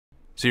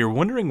So you're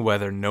wondering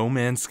whether No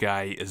Man's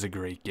Sky is a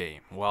great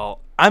game. Well,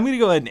 I'm going to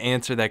go ahead and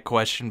answer that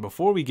question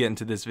before we get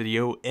into this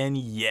video, and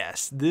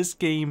yes, this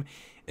game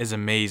is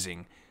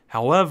amazing.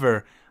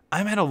 However,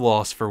 I'm at a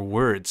loss for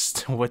words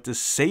to what to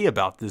say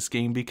about this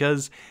game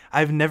because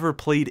I've never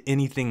played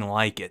anything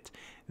like it.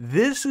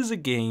 This is a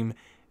game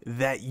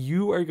that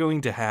you are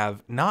going to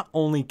have not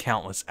only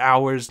countless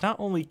hours, not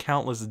only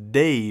countless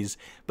days,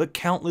 but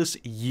countless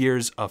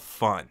years of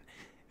fun.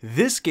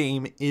 This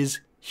game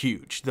is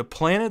huge. The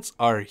planets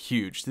are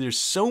huge. There's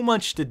so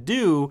much to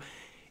do.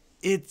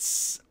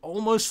 It's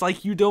almost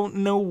like you don't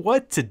know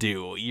what to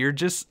do. You're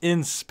just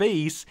in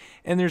space,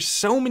 and there's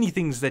so many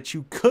things that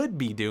you could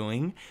be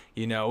doing.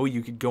 You know,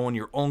 you could go on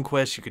your own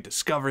quest, you could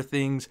discover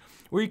things,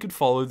 or you could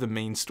follow the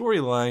main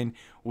storyline,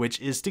 which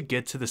is to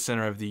get to the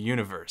center of the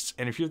universe.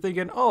 And if you're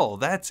thinking, oh,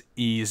 that's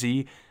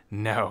easy,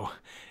 no,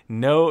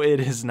 it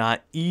is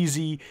not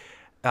easy.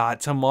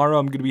 Tomorrow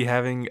I'm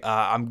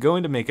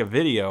going to make a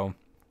video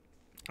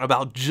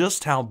about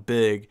just how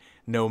big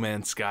No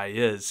Man's Sky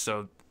is.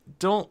 So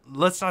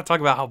let's not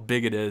talk about how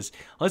big it is.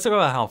 Let's talk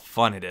about how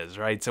fun it is,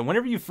 right? So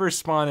whenever you first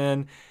spawn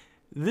in,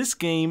 this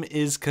game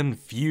is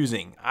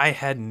confusing. I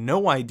had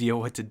no idea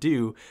what to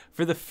do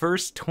for the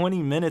first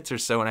 20 minutes or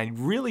so, and I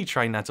really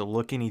try not to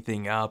look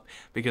anything up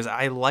because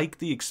I like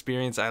the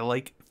experience. I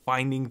like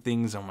finding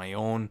things on my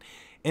own,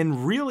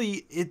 and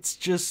really it's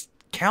just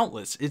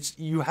countless.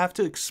 You have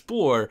to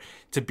explore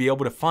to be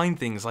able to find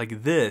things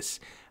like this.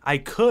 I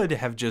could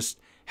have just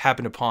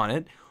happened upon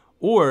it,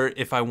 or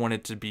if I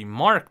wanted to be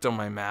marked on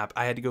my map,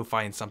 I had to go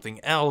find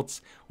something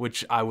else,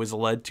 which I was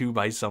led to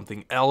by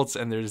something else.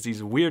 And there's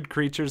these weird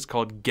creatures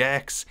called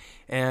gecks.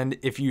 And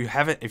if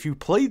you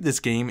played this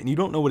game and you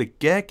don't know what a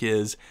gek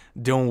is,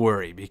 don't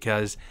worry,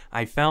 because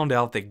I found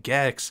out that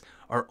gecks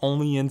are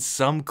only in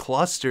some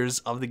clusters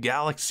of the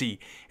galaxy,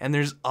 and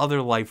there's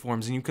other life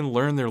forms, and you can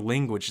learn their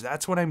language.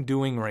 That's what I'm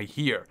doing right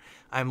here.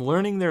 I'm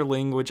learning their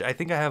language. I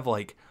think I have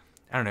like,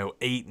 I don't know,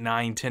 8,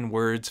 9, 10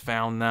 words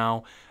found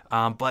now,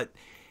 but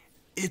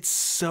it's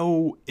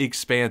so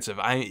expansive.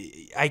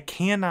 I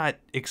cannot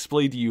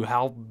explain to you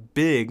how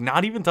big,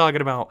 not even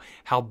talking about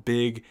how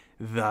big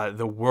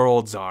the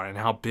worlds are and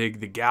how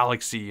big the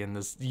galaxy and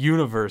this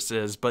universe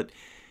is, but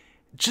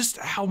just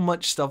how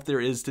much stuff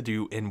there is to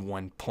do in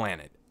one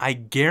planet. I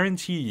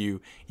guarantee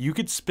you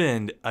could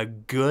spend a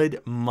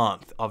good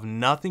month of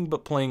nothing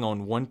but playing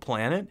on one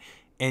planet,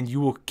 and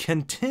you will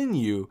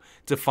continue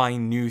to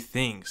find new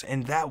things,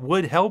 and that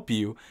would help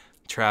you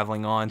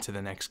traveling on to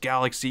the next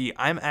galaxy.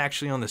 I'm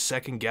actually on the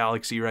second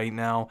galaxy right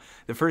now.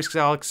 The first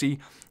galaxy,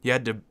 you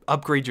had to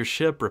upgrade your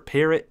ship,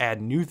 repair it,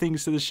 add new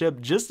things to the ship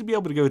just to be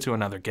able to go to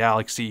another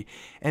galaxy,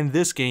 and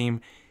this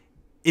game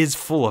is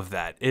full of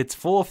that. It's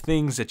full of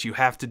things that you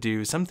have to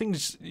do. Some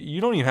things you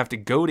don't even have to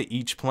go to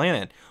each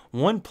planet.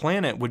 One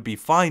planet would be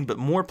fine, but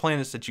more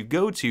planets that you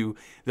go to,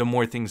 the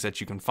more things that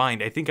you can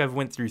find. I think I've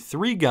went through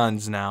 3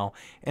 guns now,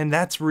 and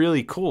that's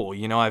really cool.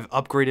 You know, I've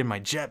upgraded my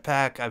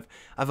jetpack,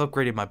 I've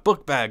upgraded my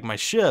book bag, my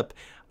ship.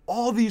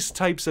 All these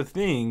types of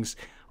things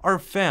are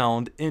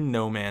found in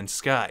No Man's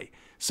Sky.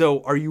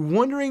 So are you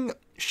wondering,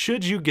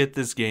 should you get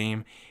this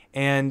game?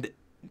 And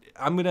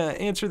I'm going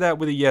to answer that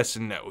with a yes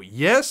and no.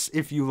 Yes,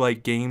 if you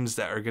like games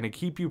that are going to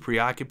keep you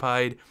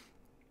preoccupied,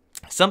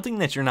 something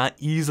that you're not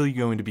easily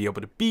going to be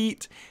able to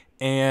beat,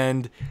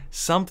 and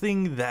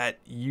something that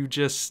you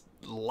just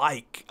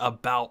like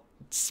about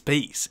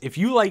space. If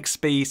you like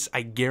space,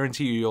 I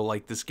guarantee you'll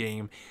like this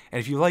game. And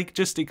if you like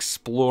just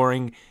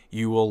exploring,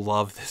 you will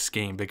love this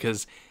game,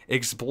 because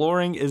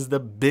exploring is the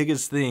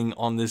biggest thing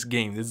on this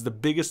game. It's the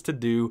biggest to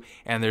do,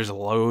 and there's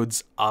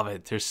loads of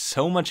it. There's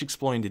so much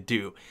exploring to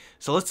do.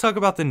 So let's talk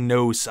about the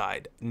no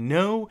side.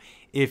 No,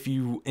 if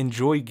you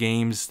enjoy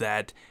games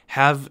that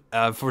have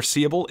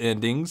foreseeable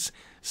endings,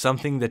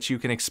 something that you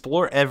can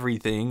explore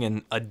everything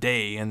in a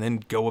day and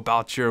then go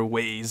about your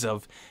ways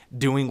of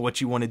doing what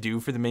you want to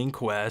do for the main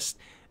quest.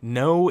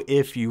 No,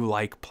 if you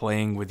like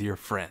playing with your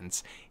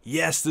friends.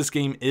 Yes, this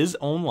game is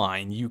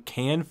online. You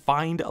can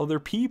find other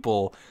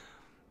people,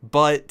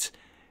 but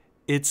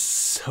it's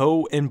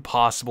so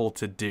impossible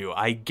to do.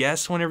 I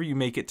guess whenever you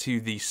make it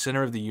to the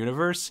center of the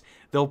universe,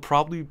 there'll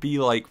probably be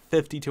like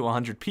 50 to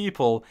 100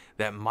 people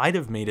that might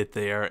have made it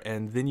there,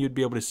 and then you'd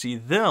be able to see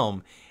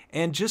them.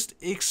 And just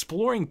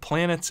exploring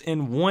planets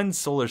in one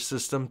solar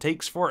system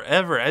takes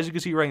forever. As you can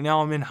see right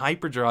now, I'm in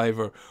hyperdrive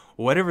or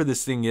whatever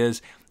this thing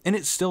is, and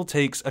it still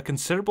takes a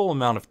considerable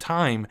amount of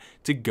time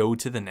to go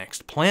to the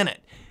next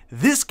planet.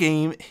 This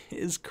game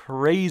is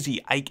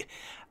crazy.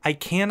 I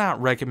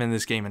cannot recommend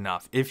this game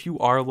enough. If you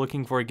are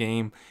looking for a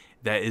game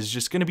that is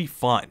just going to be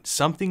fun,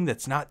 something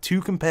that's not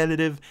too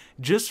competitive,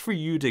 just for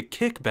you to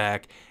kick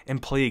back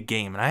and play a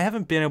game. And I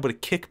haven't been able to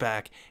kick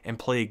back and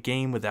play a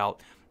game without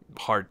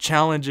hard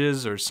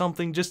challenges or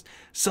something, just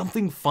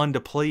something fun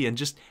to play and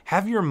just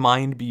have your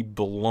mind be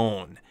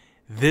blown.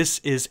 This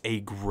is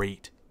a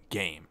great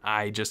game.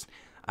 I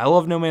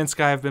love No Man's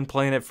Sky. I've been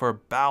playing it for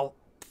about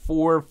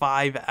 4 or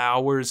 5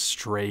 hours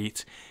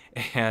straight,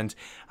 and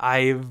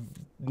I've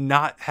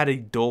not had a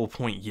dull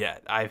point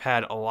yet. I've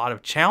had a lot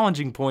of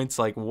challenging points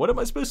like, what am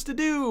I supposed to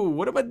do?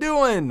 What am I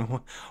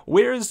doing?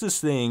 Where is this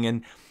thing?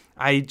 And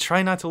I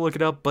try not to look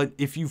it up, but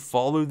if you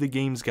follow the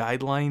game's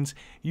guidelines,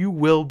 you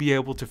will be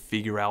able to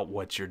figure out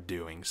what you're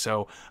doing.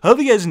 So, I hope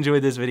you guys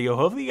enjoyed this video.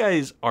 Hopefully you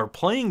guys are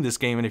playing this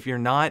game, and if you're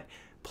not,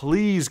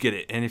 please get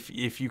it. And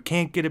if you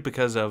can't get it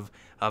because of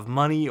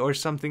money or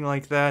something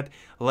like that,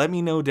 let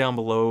me know down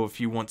below if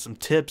you want some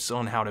tips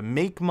on how to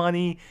make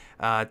money,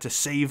 to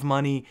save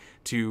money,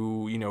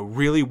 to, you know,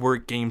 really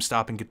work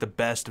GameStop and get the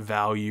best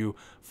value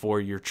for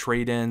your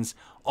trade-ins,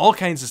 all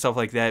kinds of stuff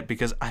like that,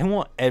 because I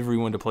want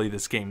everyone to play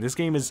this game. This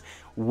game is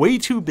way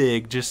too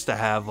big just to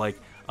have like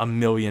a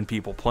million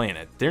people playing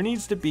it. There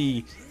needs to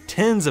be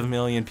tens of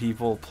million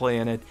people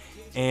playing it,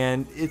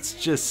 and it's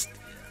just,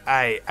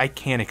 I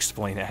can't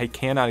explain it. I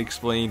cannot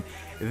explain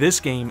this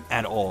game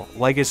at all.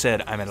 Like I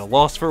said, I'm at a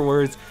loss for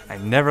words.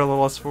 I'm never at a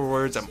loss for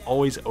words. I'm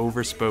always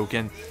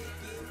overspoken,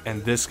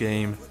 and this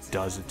game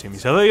does it to me.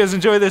 So I hope you guys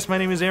enjoy this. My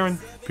name is Aaron.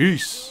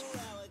 Peace.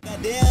 Damn, I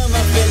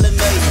feel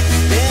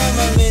amazing. Damn,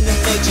 I'm in the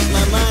matrix.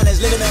 My mind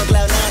is living